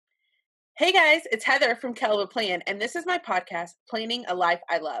Hey guys, it's Heather from Kelva Plan, and this is my podcast, Planning a Life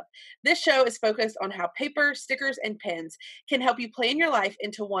I Love. This show is focused on how paper, stickers, and pens can help you plan your life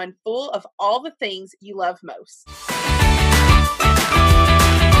into one full of all the things you love most.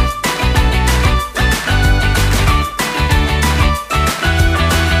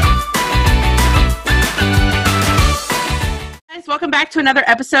 Guys, welcome back to another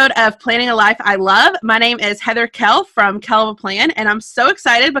episode of Planning a Life I Love. My name is Heather Kell from Kelva Plan, and I'm so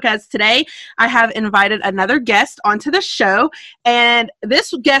excited because today I have invited another guest onto the show, and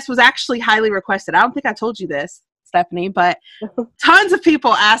this guest was actually highly requested. I don't think I told you this, Stephanie, but tons of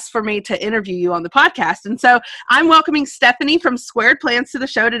people asked for me to interview you on the podcast, and so I'm welcoming Stephanie from Squared Plans to the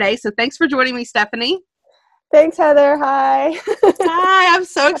show today, so thanks for joining me, Stephanie. Thanks, Heather. Hi. Hi, I'm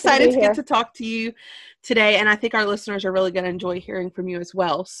so excited to get to talk to you today, and I think our listeners are really going to enjoy hearing from you as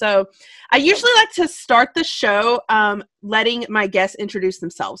well. So I usually like to start the show letting my guests introduce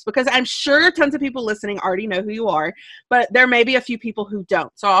themselves, because I'm sure tons of people listening already know who you are, but there may be a few people who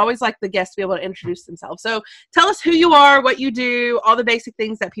don't. So I always like the guests to be able to introduce themselves. So tell us who you are, what you do, all the basic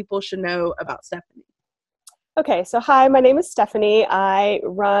things that people should know about Stephanie. Okay, so hi, my name is Stephanie. I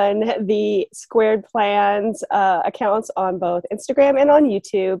run the Squared Plans accounts on both Instagram and on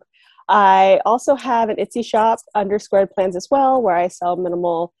YouTube. I also have an Etsy shop under Squared Plans as well, where I sell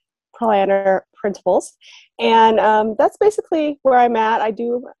minimal planner printables. And that's basically where I'm at. I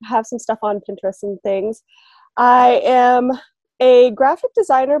do have some stuff on Pinterest and things. I am a graphic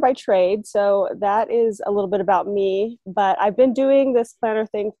designer by trade, so that is a little bit about me. But I've been doing this planner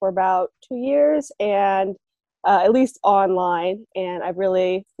thing for about 2 years, and at least online, and I've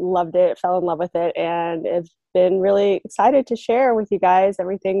really loved it, fell in love with it, and have been really excited to share with you guys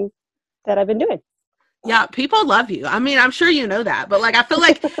everything that I've been doing. Yeah, people love you. I mean, I'm sure you know that, but like, I feel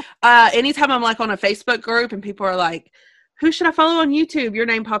like anytime I'm like on a Facebook group and people are like, who should I follow on YouTube? Your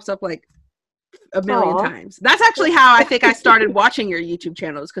name pops up like a million times. That's actually how I think I started watching your YouTube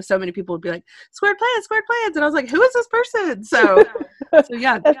channels, because so many people would be like, Squared Plans. And I was like, who is this person? So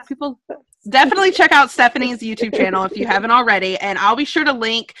yeah, people definitely check out Stephanie's YouTube channel if you haven't already. And I'll be sure to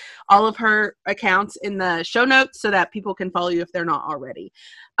link all of her accounts in the show notes so that people can follow you if they're not already.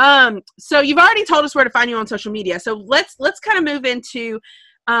 So you've already told us where to find you on social media. So let's kind of move into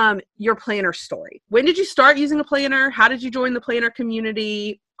your planner story. When did you start using a planner? How did you join the planner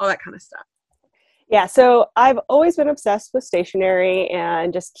community? All that kind of stuff. Yeah, so I've always been obsessed with stationery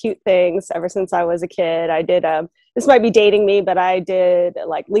and just cute things ever since I was a kid. I did, this might be dating me, but I did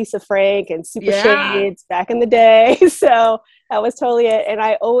like Lisa Frank and Super Shades back in the day. So that was totally it. And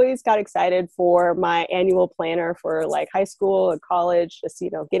I always got excited for my annual planner for like high school and college, just,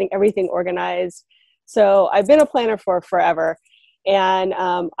 getting everything organized. So I've been a planner for forever. And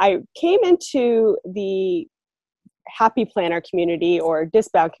I came into the Happy Planner community or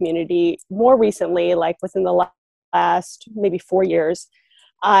Discbound community more recently, like within the last maybe 4 years.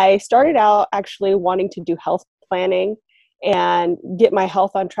 I started out actually wanting to do health planning and get my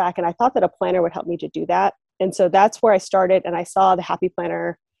health on track, and I thought that a planner would help me to do that. And so that's where I started, and I saw the Happy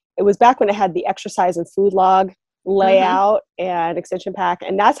Planner. It was back when it had the exercise and food log layout and extension pack,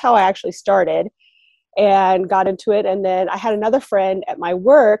 and that's how I actually started and got into it. And then I had another friend at my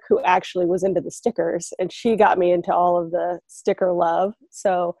work who actually was into the stickers, and she got me into all of the sticker love.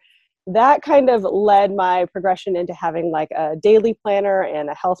 So that kind of led my progression into having like a daily planner and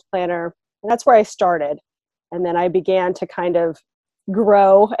a health planner. And that's where I started. And then I began to kind of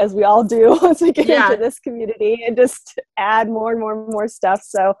grow, as we all do once we get into this community, and just add more and more stuff.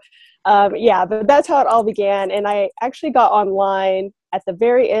 So but that's how it all began. And I actually got online at the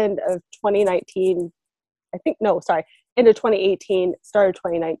very end of 2019. End of 2018, started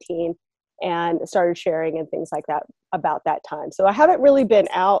 2019, and started sharing and things like that about that time. So I haven't really been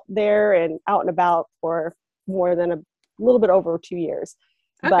out there and out and about for more than a little bit over 2 years,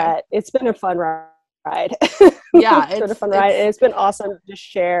 but it's been a fun ride. Yeah. It's been a fun ride, and it's been awesome to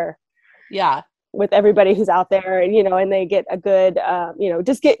share. Yeah. With everybody who's out there, and and they get a good,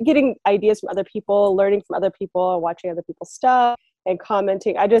 just getting ideas from other people, learning from other people, watching other people's stuff, and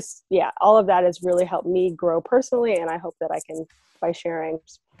commenting. All of that has really helped me grow personally, and I hope that I can by sharing.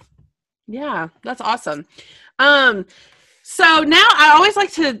 Yeah, that's awesome. So now I always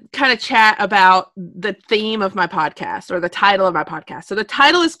like to kind of chat about the theme of my podcast, or the title of my podcast. So the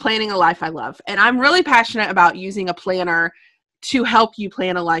title is Planning a Life I Love, and I'm really passionate about using a planner to help you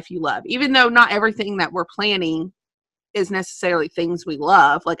plan a life you love, even though not everything that we're planning is necessarily things we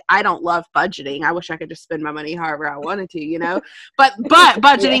love. Like, I don't love budgeting. I wish I could just spend my money however I wanted to, but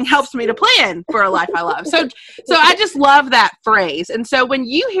budgeting helps me to plan for a life I love. So I just love that phrase. And so when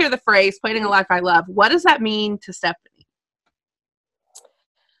you hear the phrase planning a life I love, what does that mean to Stephanie?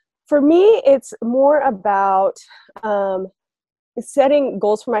 For me, it's more about setting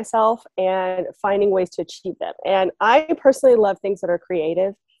goals for myself and finding ways to achieve them. And I personally love things that are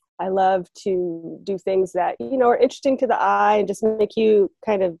creative. I love to do things that, are interesting to the eye and just make you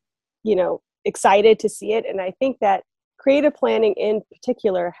kind of, excited to see it. And I think that creative planning in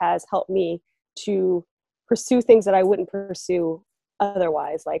particular has helped me to pursue things that I wouldn't pursue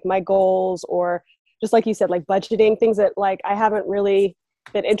otherwise, like my goals, or just like you said, like budgeting, things that like I haven't really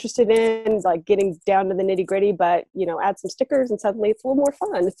been interested in, like getting down to the nitty gritty, but add some stickers and suddenly it's a little more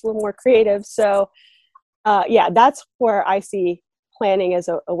fun. It's a little more creative. So that's where I see planning as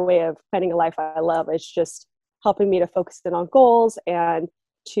a way of planning a life I love. It's just helping me to focus in on goals and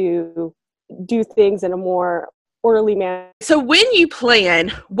to do things in a more orderly manner. So when you plan,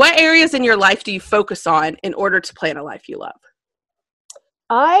 what areas in your life do you focus on in order to plan a life you love?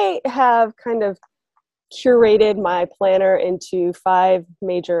 I have kind of curated my planner into 5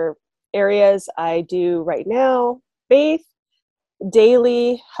 major areas. I do right now faith,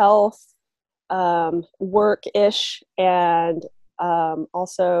 daily, health, work-ish, and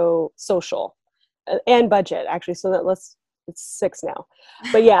also social and budget, actually. So it's 6 now,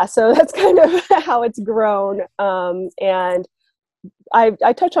 but yeah, so that's kind of how it's grown. And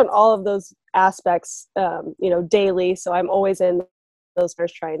I touch on all of those aspects, daily. So I'm always in those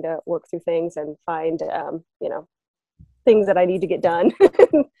first trying to work through things and find, things that I need to get done.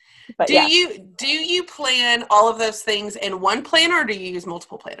 But do you plan all of those things in one planner, or do you use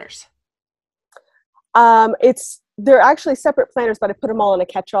multiple planners? They're actually separate planners, but I put them all in a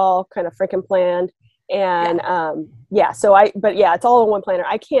catch-all kind of freaking plan. And it's all in one planner.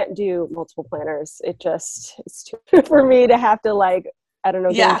 I can't do multiple planners. It's too for me to have to get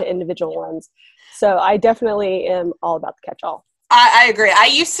into individual ones. So I definitely am all about the catch-all. I agree. I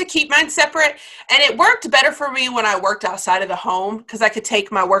used to keep mine separate, and it worked better for me when I worked outside of the home because I could take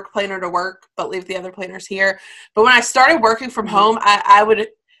my work planner to work, but leave the other planners here. But when I started working from home, I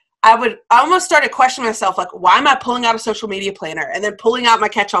almost started questioning myself, like, why am I pulling out a social media planner and then pulling out my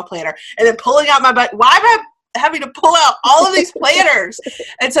catch-all planner and then pulling out why am I having to pull out all of these planners?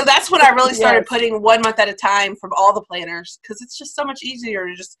 And so that's when I really started putting 1 month at a time from all the planners, because it's just so much easier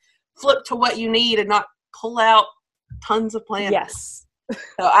to just flip to what you need and not pull out tons of planners. Yes.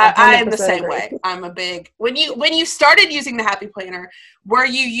 So I am the same way. I'm a big, when you started using the Happy Planner, were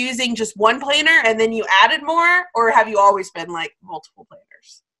you using just one planner and then you added more, or have you always been like multiple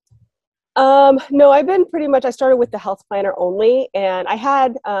planners? No, I started with the health planner only. And I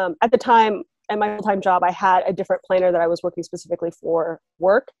had, at the time at my full-time job, I had a different planner that I was working specifically for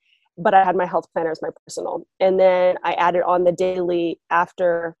work, but I had my health planner as my personal. And then I added on the daily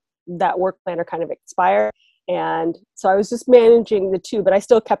after that work planner kind of expired. And so I was just managing the 2, but I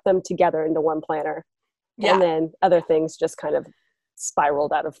still kept them together into one planner. Yeah. And then other things just kind of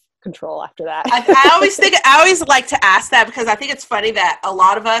spiraled out of control after that. I always like to ask that, because I think it's funny that a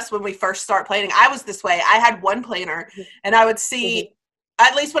lot of us, when we first start planning, I was this way. I had one planner, and I would see,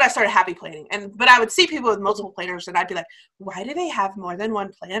 at least when I started Happy Planning, but I would see people with multiple planners, and I'd be like, why do they have more than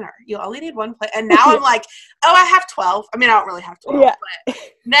one planner? You only need one planner. And now I'm like, oh, I have 12. I mean, I don't really have 12, but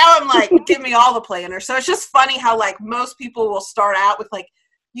now I'm like, give me all the planners. So it's just funny how most people will start out with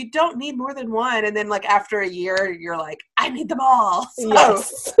you don't need more than one, and then after a year, you're like, I need them all. So,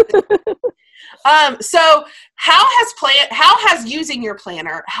 yes. So how has using your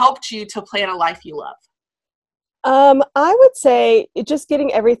planner helped you to plan a life you love? I would say just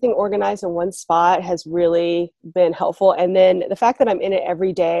getting everything organized in one spot has really been helpful. And then the fact that I'm in it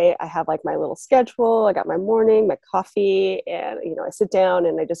every day, I have my little schedule, I got my morning, my coffee, and, I sit down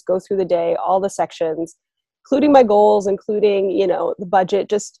and I just go through the day, all the sections, including my goals, including, the budget,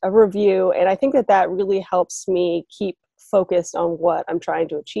 just a review. And I think that really helps me keep focused on what I'm trying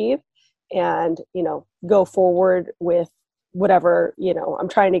to achieve and, go forward with whatever, I'm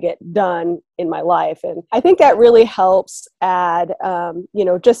trying to get done in my life. And I think that really helps add,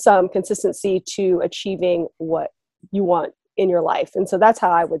 just some consistency to achieving what you want in your life. And so that's how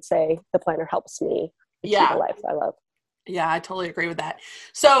I would say the planner helps me achieve the life I love. Yeah, I totally agree with that.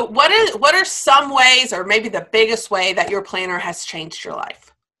 So what are some ways, or maybe the biggest way, that your planner has changed your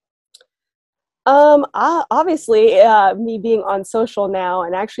life? Obviously, me being on social now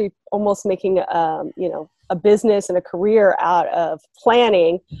and actually almost making, a business and a career out of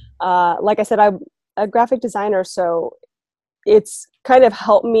planning. Like I said, I'm a graphic designer, so it's kind of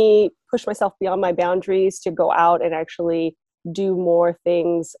helped me push myself beyond my boundaries to go out and actually do more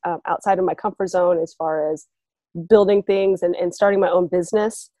things outside of my comfort zone, as far as building things and starting my own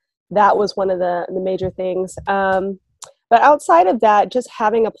business. That was one of the major things. But outside of that, just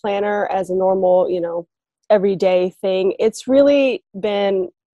having a planner as a normal, everyday thing, it's really been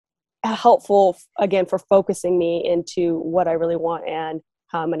helpful, again, for focusing me into what I really want and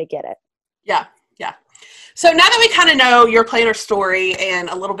how I'm going to get it. Yeah. Yeah. So now that we kind of know your planner story and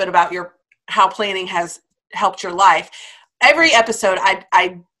a little bit about how planning has helped your life, every episode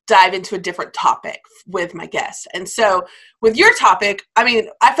I dive into a different topic with my guests. And so with your topic, I mean,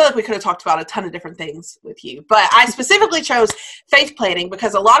 I feel like we could have talked about a ton of different things with you, but I specifically chose faith planning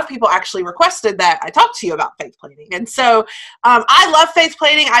because a lot of people actually requested that I talk to you about faith planning. And so I love faith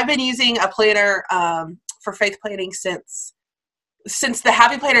planning. I've been using a planner for faith planning since the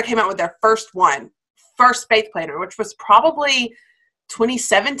Happy Planner came out with their first faith planner, which was probably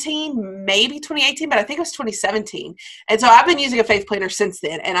 2017, maybe 2018, but I think it was 2017. And so I've been using a faith planner since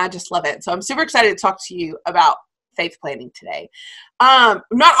then, and I just love it. So I'm super excited to talk to you about faith planning today. Not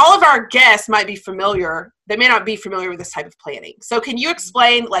all of our guests might be familiar. They may not be familiar with this type of planning. So can you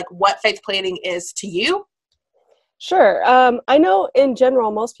explain like what faith planning is to you? Sure. I know in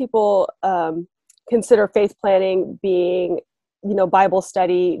general, most people consider faith planning being, Bible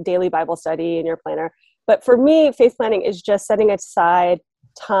study, daily Bible study in your planner. But for me, faith planning is just setting aside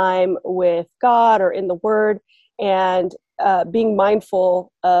time with God or in the Word and being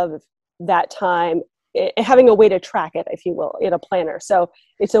mindful of that time, having a way to track it, if you will, in a planner. So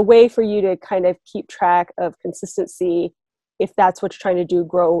it's a way for you to kind of keep track of consistency if that's what you're trying to do,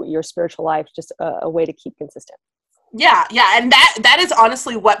 grow your spiritual life, just a way to keep consistent. Yeah. And that is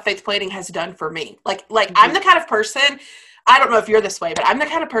honestly what faith planning has done for me. Like mm-hmm. I'm the kind of person, I don't know if you're this way, but I'm the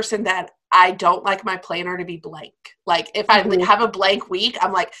kind of person that I don't like my planner to be blank. Like if I mm-hmm. have a blank week,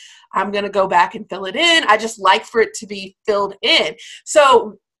 I'm like, I'm going to go back and fill it in. I just like for it to be filled in.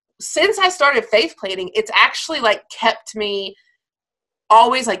 So since I started faith planning, it's actually like kept me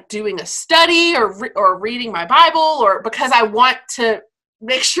always like doing a study or reading my Bible, or because I want to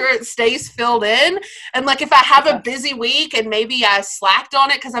make sure it stays filled in. And like if I have a busy week and maybe I slacked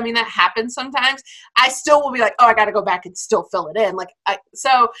on it, because I mean that happens sometimes, I still will be like, oh, I got to go back and still fill it in.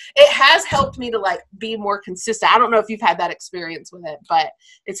 So it has helped me to like be more consistent. I don't know if you've had that experience with it, but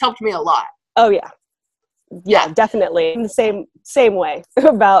it's helped me a lot. Oh yeah, definitely. In the same way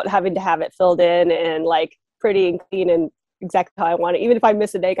about having to have it filled in and like pretty and clean and exactly how I want it. Even if I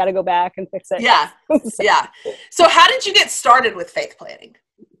miss a day, got to go back and fix it. Yeah. Yeah. So how did you get started with faith planning?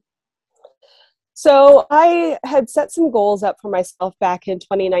 So I had set some goals up for myself back in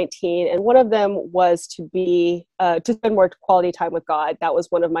 2019. And one of them was to spend more quality time with God. That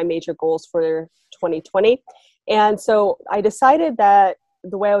was one of my major goals for 2020. And so I decided that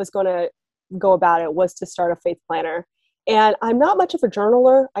the way I was going to go about it was to start a faith planner. And I'm not much of a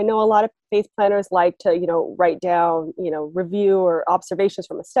journaler. I know a lot of faith planners like to, write down, review or observations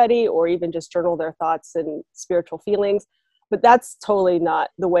from a study, or even just journal their thoughts and spiritual feelings. But that's totally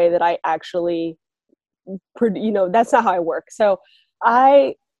not the way that I actually, that's not how I work. So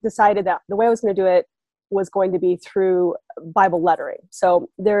I decided that the way I was going to do it was going to be through Bible lettering. So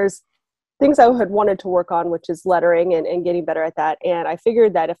there's things I had wanted to work on, which is lettering and getting better at that. And I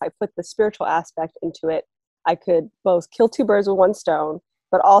figured that if I put the spiritual aspect into it, I could both kill two birds with one stone,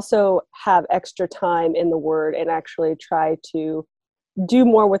 but also have extra time in the Word and actually try to do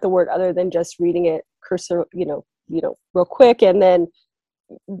more with the Word other than just reading it cursor, real quick and then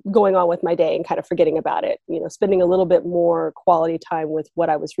going on with my day and kind of forgetting about it. Spending a little bit more quality time with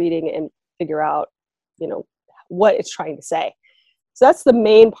what I was reading and figure out, what it's trying to say. So that's the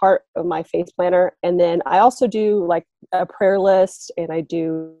main part of my faith planner. And then I also do like a prayer list, and I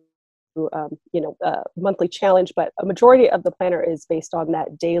do monthly challenge, but a majority of the planner is based on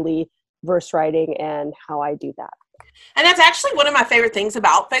that daily verse writing and how I do that. And that's actually one of my favorite things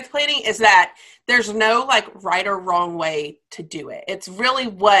about faith planning is that there's no like right or wrong way to do it. It's really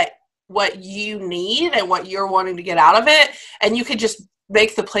what you need and what you're wanting to get out of it. And you could just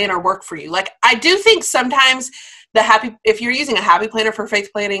make the planner work for you. Like I do think sometimes if you're using a Happy Planner for faith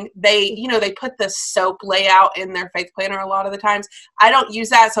planning, they put the soap layout in their faith planner a lot of the times. I don't use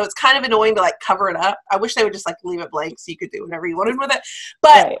that, so it's kind of annoying to like cover it up. I wish they would just like leave it blank so you could do whatever you wanted with it.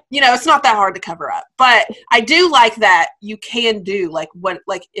 But right. It's not that hard to cover up. But I do like that you can do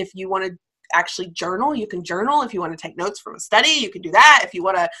if you want to actually journal, you can journal. If you want to take notes from a study, you can do that. If you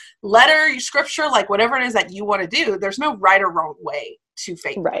want to letter your scripture, like whatever it is that you want to do, there's no right or wrong way to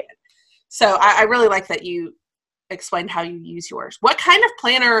faith plan. So I really like that you explained how you use yours. What kind of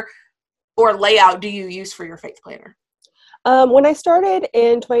planner or layout do you use for your faith planner? When I started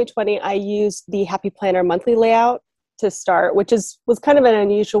in 2020, I used the Happy Planner monthly layout to start, which was kind of an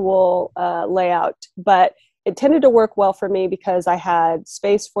unusual layout, but it tended to work well for me because I had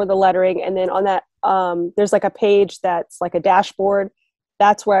space for the lettering. And then on that, there's like a page that's like a dashboard.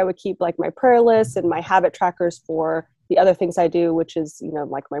 That's where I would keep like my prayer lists and my habit trackers for, the other things I do, which is, you know,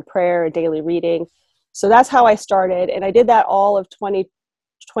 like my prayer and daily reading. So that's how I started. And I did that all of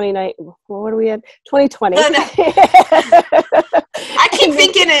 2029. What are we in? 2020. I keep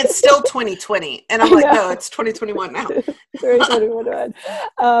thinking it's still 2020. And I'm like, no, it's 2021 now. 2021.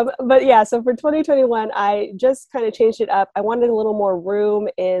 But yeah, so for 2021, I just kind of changed it up. I wanted a little more room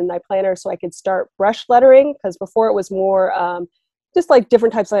in my planner so I could start brush lettering, because before it was more just like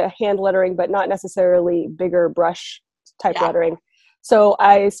different types of hand lettering, but not necessarily bigger brush type lettering. So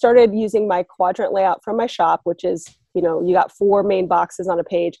I started using my quadrant layout from my shop, which is, you know, you got 4 main boxes on a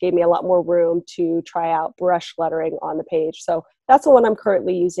page, gave me a lot more room to try out brush lettering on the page. So that's the one I'm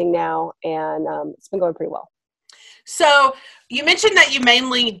currently using now, and it's been going pretty well. So you mentioned that you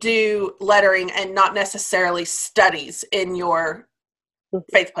mainly do lettering and not necessarily studies in your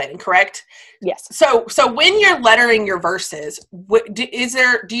faith planning, correct? Yes. So when you're lettering your verses, do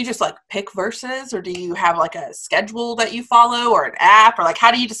you just like pick verses, or do you have like a schedule that you follow, or an app, or like how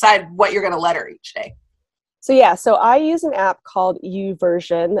do you decide what you're going to letter each day? So yeah, so I use an app called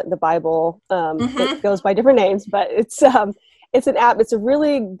YouVersion, the Bible. It goes by different names, but it's an app. It's a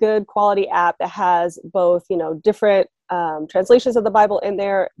really good quality app that has both, you know, different translations of the Bible in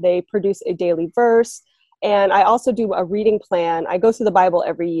there. They produce a daily verse. And I also do a reading plan. I go through the Bible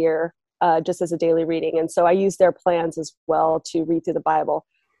every year just as a daily reading. And so I use their plans as well to read through the Bible.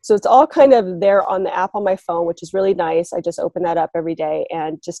 So it's all kind of there on the app on my phone, which is really nice. I just open that up every day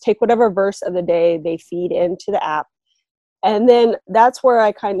and just take whatever verse of the day they feed into the app. And then that's where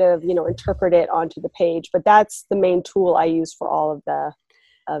I kind of, you know, interpret it onto the page. But that's the main tool I use for all of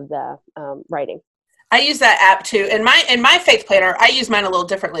the writing. I use that app too. In my faith planner, I use mine a little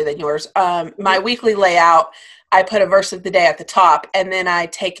differently than yours. My weekly layout, I put a verse of the day at the top, and then I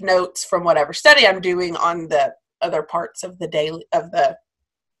take notes from whatever study I'm doing on the other parts of the daily of the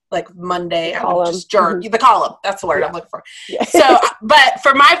like Monday. The column. That's the word I'm looking for. Yeah. So, but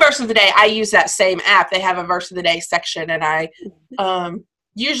for my verse of the day, I use that same app. They have a verse of the day section, and I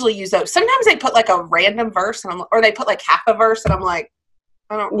usually use those. Sometimes they put like a random verse, or they put like half a verse, and I'm like,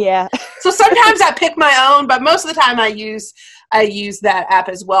 I don't. Yeah. So sometimes I pick my own, but most of the time I use that app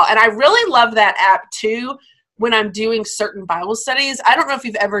as well. And I really love that app too when I'm doing certain Bible studies. I don't know if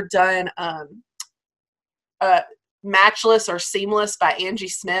you've ever done Matchless or Seamless by Angie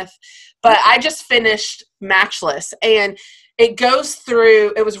Smith, but I just finished Matchless, and it goes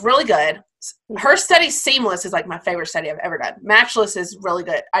through, it was really good. Her study Seamless is like my favorite study I've ever done. Matchless is really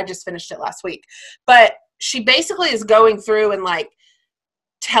good. I just finished it last week. But she basically is going through and like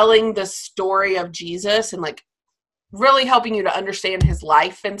telling the story of Jesus and like really helping you to understand his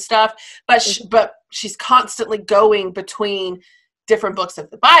life and stuff. But she's constantly going between different books of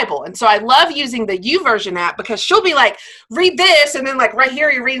the Bible. And so I love using the YouVersion app because she'll be like, read this. And then like right here,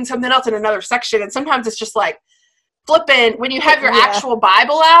 you're reading something else in another section. And sometimes it's just like flipping. When you have your actual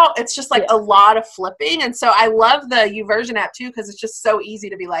Bible out, it's just like a lot of flipping. And so I love the YouVersion app too, because it's just so easy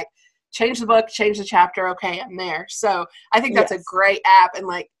to be like, change the book, change the chapter. Okay, I'm there. So I think that's a great app, and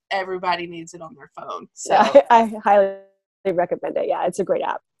like everybody needs it on their phone. So I highly recommend it. Yeah, it's a great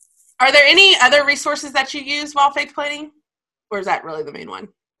app. Are there any other resources that you use while faith planning, or is that really the main one?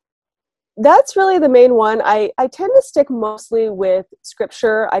 That's really the main one. I tend to stick mostly with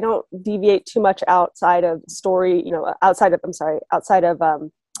scripture. I don't deviate too much outside of story, you know, outside of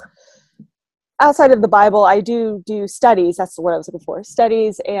the Bible. I do studies. That's what I was looking for.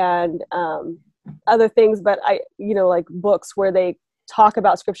 Studies and other things, but like books where they talk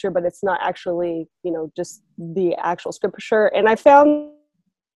about scripture, but it's not actually, just the actual scripture. And I found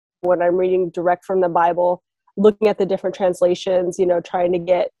when I'm reading direct from the Bible, looking at the different translations, trying to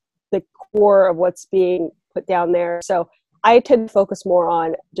get the core of what's being put down there. So I tend to focus more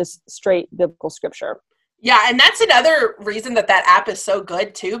on just straight biblical scripture. Yeah, and that's another reason that app is so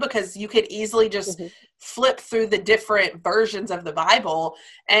good too, because you could easily just flip through the different versions of the Bible,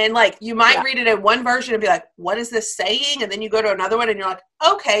 and like you might read it in one version and be like, what is this saying? And then you go to another one and you're like,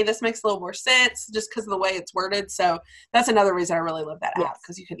 okay, this makes a little more sense just because of the way it's worded. So that's another reason I really love that app,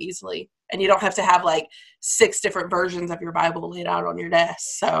 because you can easily, and you don't have to have like 6 different versions of your Bible laid out on your desk.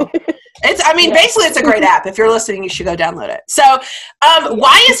 So basically it's a great app. If you're listening, you should go download it. So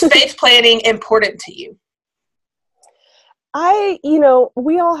why is faith planning important to you?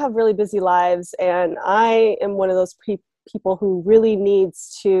 We all have really busy lives, and I am one of those people who really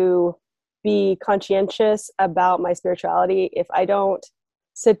needs to be conscientious about my spirituality. If I don't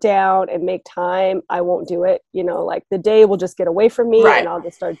sit down and make time, I won't do it. Like the day will just get away from me, and I'll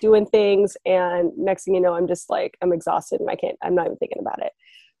just start doing things. And next thing you know, I'm just like, I'm exhausted and I'm not even thinking about it.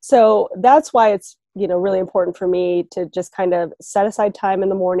 So that's why it's, really important for me to just kind of set aside time in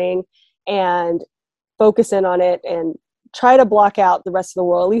the morning and focus in on it and try to block out the rest of the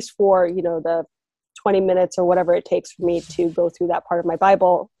world, at least for, the 20 minutes or whatever it takes for me to go through that part of my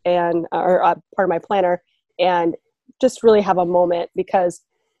Bible and, or part of my planner, and just really have a moment, because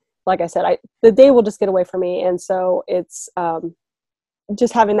like I said, the day will just get away from me. And so it's,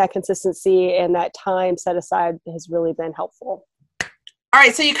 just having that consistency and that time set aside has really been helpful. All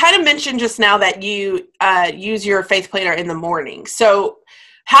right. So you kind of mentioned just now that you use your faith planner in the morning. So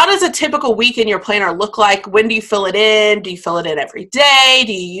how does a typical week in your planner look like? When do you fill it in? Do you fill it in every day?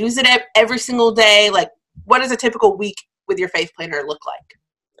 Do you use it every single day? Like, what does a typical week with your faith planner look like?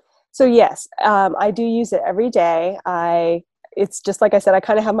 So yes, I do use it every day. It's just like I said, I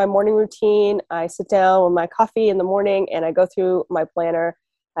kind of have my morning routine. I sit down with my coffee in the morning and I go through my planner.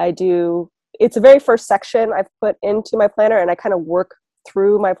 It's the very first section I've put into my planner, and I kind of work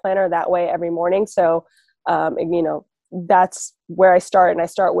through my planner that way every morning. So, that's where I start. And I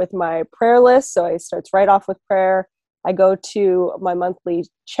start with my prayer list. So I start right off with prayer. I go to my monthly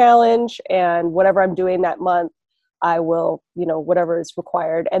challenge, and whatever I'm doing that month, I will, whatever is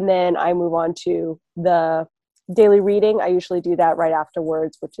required. And then I move on to the daily reading. I usually do that right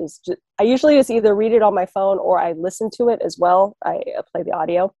afterwards, which is I usually just either read it on my phone or I listen to it as well. I play the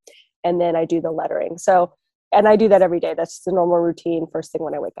audio, and then I do the lettering. So, and I do that every day. That's the normal routine first thing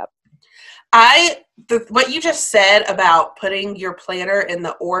when I wake up. What you just said about putting your planner in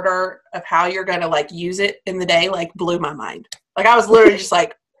the order of how you're going to like use it in the day, like blew my mind. Like I was literally just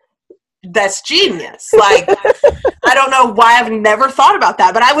like, that's genius. Like, I don't know why I've never thought about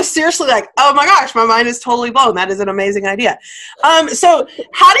that, but I was seriously like, oh my gosh, my mind is totally blown. That is an amazing idea. So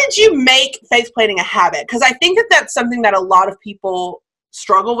how did you make faith planning a habit? Because I think that that's something that a lot of people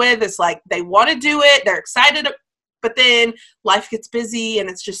struggle with. Is like, they want to do it, they're excited, but then life gets busy and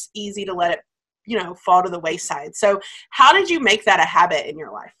it's just easy to let it, fall to the wayside. So how did you make that a habit in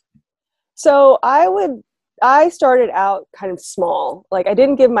your life? So I started out kind of small. Like I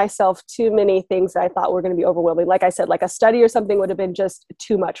didn't give myself too many things that I thought were going to be overwhelming. Like I said, like a study or something would have been just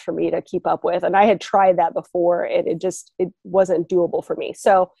too much for me to keep up with. And I had tried that before and it wasn't doable for me.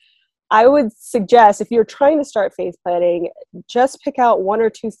 So I would suggest, if you're trying to start faith planning, just pick out one or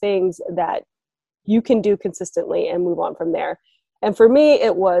two things that you can do consistently and move on from there. And for me,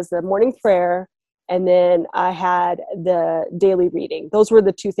 it was the morning prayer. And then I had the daily reading. Those were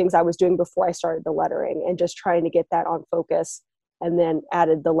the two things I was doing before I started the lettering, and just trying to get that on focus, and then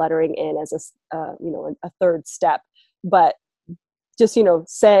added the lettering in as a third step. But just,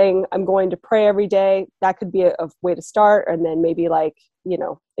 saying I'm going to pray every day, that could be a way to start. And then maybe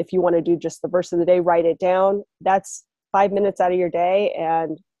if you want to do just the verse of the day, write it down. That's 5 minutes out of your day.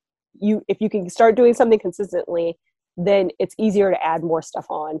 And if you can start doing something consistently, then it's easier to add more stuff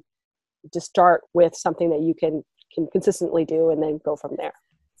on. Just start with something that you can consistently do, and then go from there.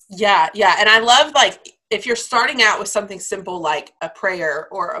 Yeah. And I love, like, if you're starting out with something simple like a prayer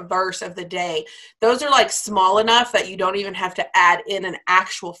or a verse of the day, those are like small enough that you don't even have to add in an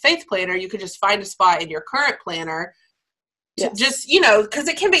actual faith planner. You could just find a spot in your current planner. Yes. Just, because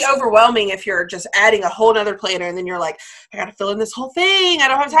it can be overwhelming if you're just adding a whole nother planner and then you're like, I got to fill in this whole thing. I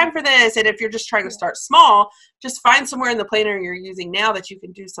don't have time for this. And if you're just trying to start small, just find somewhere in the planner you're using now that you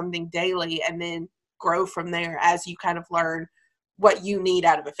can do something daily, and then grow from there as you kind of learn what you need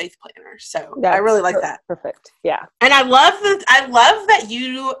out of a faith planner. So I really like that. Perfect. Yeah. And I love that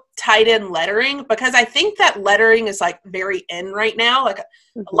you tied in lettering, because I think that lettering is like very in right now. Like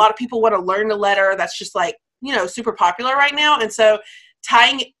a lot of people want to learn to letter. That's just like, super popular right now. And so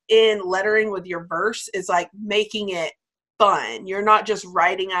tying in lettering with your verse is like making it fun. You're not just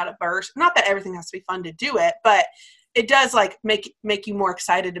writing out a verse. Not that everything has to be fun to do it, but it does like make you more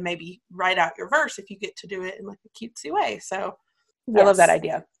excited to maybe write out your verse if you get to do it in like a cutesy way. So yes. I love that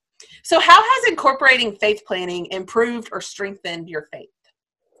idea. So how has incorporating faith planning improved or strengthened your faith?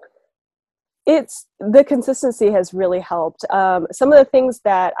 It's the consistency has really helped. Some of the things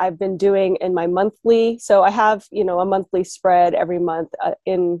that I've been doing in my monthly, so I have, a monthly spread every month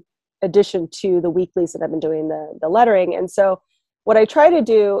in addition to the weeklies that I've been doing the lettering. And so what I try to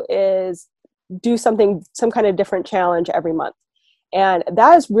do is do some kind of different challenge every month. And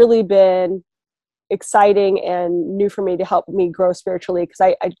that has really been exciting and new for me to help me grow spiritually. Because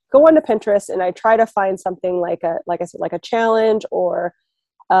I go onto Pinterest and I try to find something like a challenge, or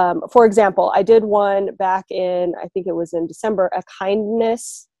for example, I did one back in, I think it was in December,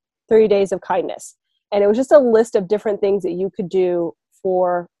 30 days of kindness. And it was just a list of different things that you could do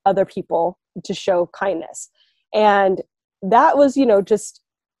for other people to show kindness. And that was, just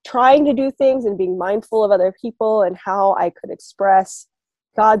trying to do things and being mindful of other people and how I could express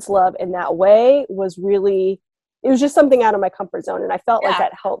God's love in that way was really, it was just something out of my comfort zone. And I felt like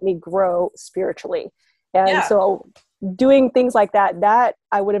that helped me grow spiritually. And so doing things like that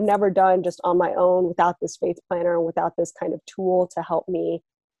I would have never done just on my own without this faith planner and without this kind of tool to help me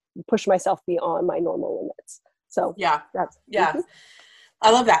push myself beyond my normal limits. So that's I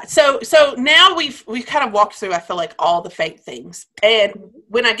love that. So now we've kind of walked through, I feel like, all the faith things. And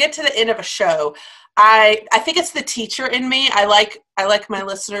when I get to the end of a show, I think it's the teacher in me. I like my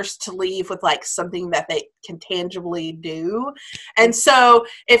listeners to leave with like something that they can tangibly do. And so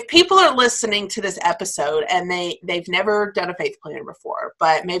if people are listening to this episode and they've never done a faith planner before,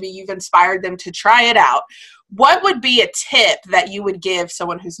 but maybe you've inspired them to try it out, what would be a tip that you would give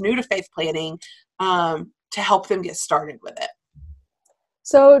someone who's new to faith planning to help them get started with it?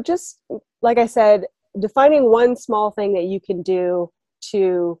 So just like I said, defining one small thing that you can do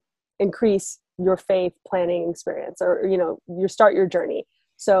to increase your faith planning experience, or, start your journey.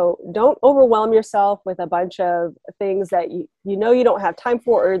 So don't overwhelm yourself with a bunch of things that you don't have time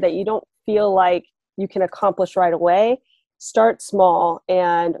for, or that you don't feel like you can accomplish right away. Start small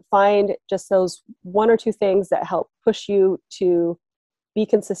and find just those one or two things that help push you to be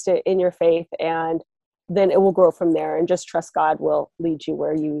consistent in your faith, and then it will grow from there, and just trust God will lead you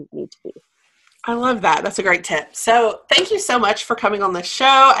where you need to be. I love that. That's a great tip. So thank you so much for coming on the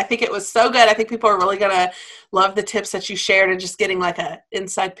show. I think it was so good. I think people are really going to love the tips that you shared and just getting like an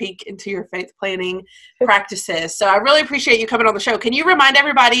inside peek into your faith planning practices. So I really appreciate you coming on the show. Can you remind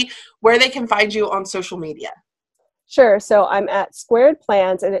everybody where they can find you on social media? Sure. So I'm at Squared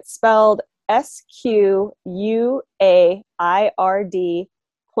Plans, and it's spelled SQUAIRD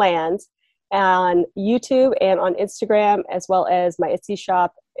Plans, on YouTube and on Instagram, as well as my Etsy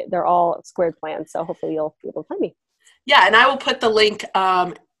shop. They're all Squared Plans, so hopefully you'll be able to find me. Yeah, and I will put the link,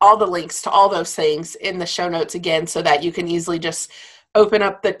 all the links to all those things in the show notes again, so that you can easily just open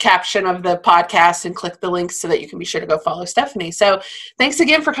up the caption of the podcast and click the links so that you can be sure to go follow Stephanie. So thanks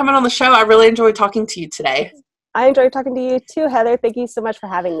again for coming on the show. I really enjoyed talking to you today. I enjoyed talking to you too, Heather. Thank you so much for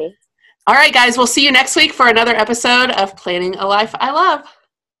having me. All right, guys, we'll see you next week for another episode of Planning a Life I Love.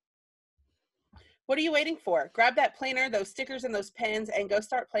 What are you waiting for? Grab that planner, those stickers, and those pens, and go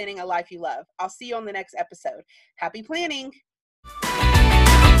start planning a life you love. I'll see you on the next episode. Happy planning!